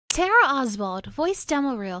Tara Oswald, voice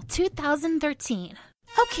demo reel, 2013.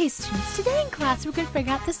 Okay, students, today in class we're going to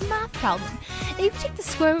figure out this math problem. If you take the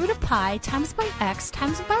square root of pi times by x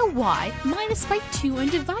times by y minus by 2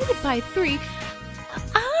 and divided by 3.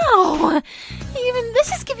 Ow! Even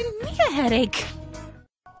this is giving me a headache.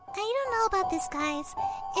 I don't know about this, guys.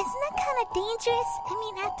 Isn't that kind of dangerous? I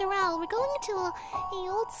mean, after all, we're going into a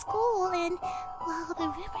old school and, well, the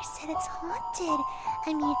rumor said it's haunted.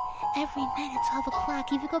 I mean, every night at 12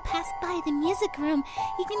 o'clock, if you go past by the music room,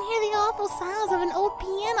 you can hear the awful sounds of an old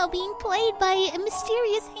piano being played by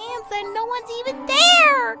mysterious hands and no one's even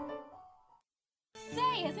there!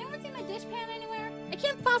 Say, has anyone seen my dishpan anywhere? I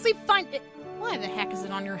can't possibly find it. Why the heck is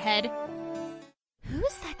it on your head?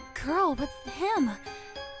 Who's that girl with him?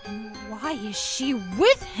 And why is she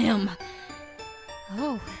with him?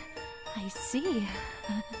 Oh, I see.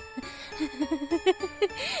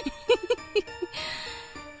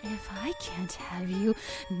 If I can't have you,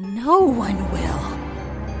 no one will.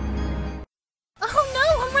 Oh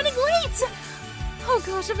no, I'm running late! Oh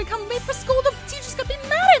gosh, I've become late for school. The teacher's gonna be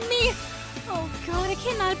mad at me. Oh god, I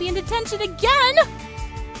cannot be in detention again.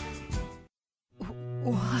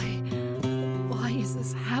 Why is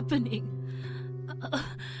this happening?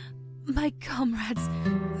 My comrades,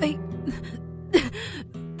 they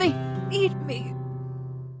need me.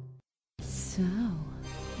 So,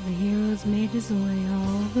 the hero's made his way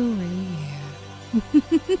all the way here.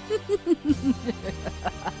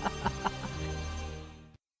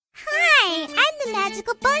 Hi, I'm the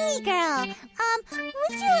magical bunny girl.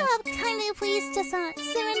 Would you kindly please just